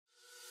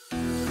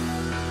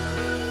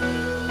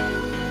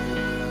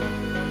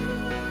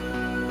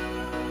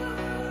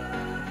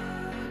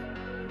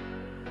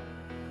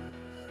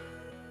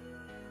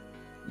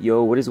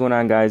Yo, what is going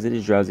on, guys? It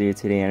is Zrowzy here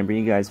today, and I'm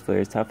bringing you guys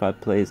Flare's top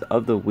 5 plays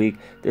of the week.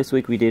 This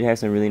week we did have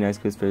some really nice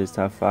clips for this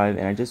top 5,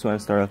 and I just want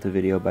to start off the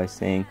video by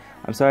saying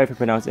I'm sorry if I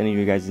pronounced any of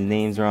your guys'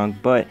 names wrong,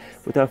 but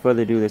without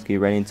further ado, let's get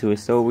right into it.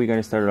 So we're going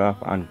to start it off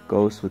on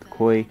Ghost with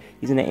Koi.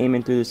 He's going to aim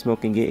in through the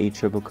smoke and get a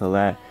triple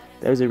collat.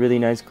 That was a really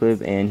nice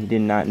clip, and he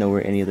did not know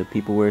where any of the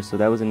people were, so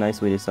that was a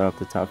nice way to start off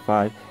the top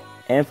 5.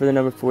 And for the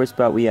number 4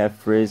 spot, we have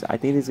Frizz. I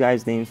think this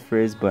guy's name's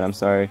Frizz, but I'm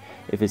sorry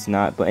if it's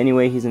not. But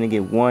anyway, he's going to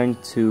get 1,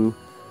 2,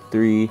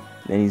 3,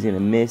 then he's going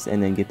to miss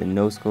and then get the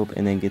no scope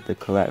and then get the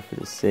collat for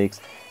the 6.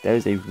 That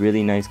is a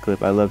really nice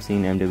clip. I love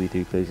seeing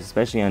MW3 clips,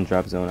 especially on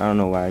drop zone. I don't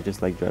know why, I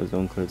just like drop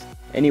zone clips.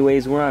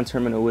 Anyways, we're on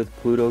terminal with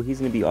Pluto. He's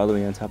going to be all the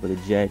way on top of the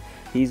jet.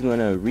 He's going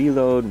to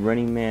reload,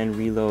 running man,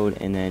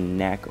 reload, and then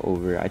knack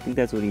over. I think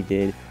that's what he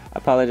did. I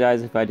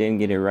apologize if I didn't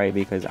get it right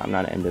because I'm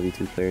not an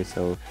MW2 player,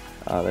 so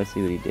let's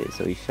see what he did.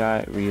 So he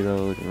shot,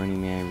 reload,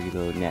 running man,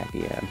 reload, knack.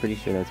 Yeah, I'm pretty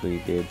sure that's what he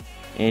did.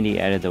 And he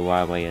added the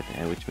YY at the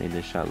end, which made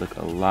the shot look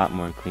a lot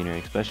more cleaner,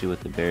 especially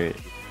with the Barrett.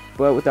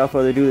 But without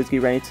further ado, let's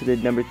get right into the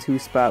number 2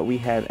 spot. We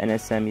have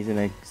NSM. He's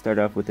going to start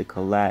off with the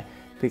collat,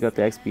 pick up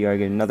the XBR,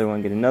 get another one,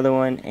 and get another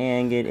one,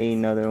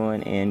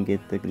 and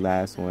get the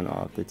last one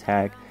off the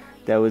tack.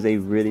 That was a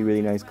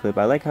really nice clip.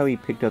 I like how he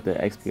picked up the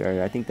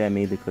XBR. I think that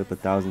made the clip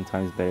 1,000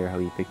 times better how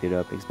he picked it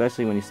up,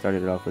 especially when he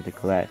started it off with the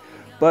collat.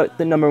 But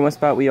the number 1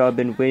 spot we all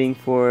been waiting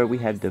for, we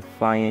have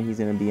Defiant. He's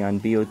going to be on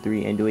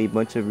BO3 and do a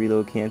bunch of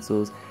reload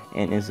cancels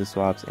and insta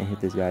swaps and hit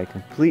this guy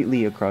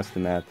completely across the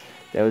map.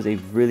 That was a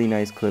really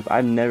nice clip.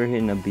 I've never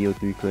hit a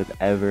BO3 clip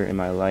ever in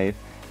my life.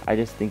 I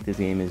just think this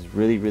game is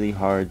really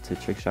hard to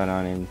trick shot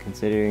on, and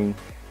considering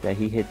that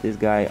he hit this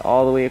guy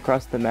all the way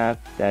across the map,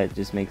 that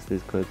just makes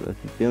this clip a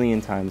billion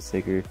times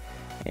sicker.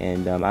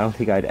 And I don't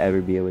think I'd ever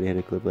be able to hit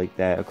a clip like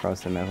that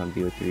across the map on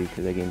BO3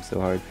 because that game's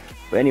so hard.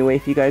 But anyway,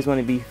 if you guys want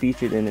to be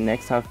featured in the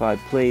next top 5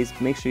 plays,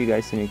 make sure you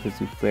guys send your clips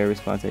to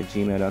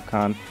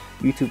flareresponses@gmail.com.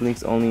 YouTube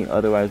links only,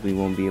 otherwise we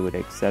won't be able to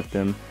accept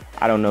them.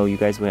 I don't know, you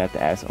guys would have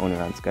to ask the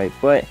owner on Skype.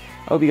 But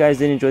I hope you guys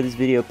did enjoy this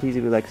video. Please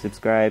leave a like,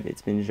 subscribe.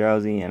 It's been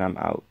Zrowzy, and I'm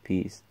out.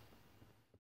 Peace.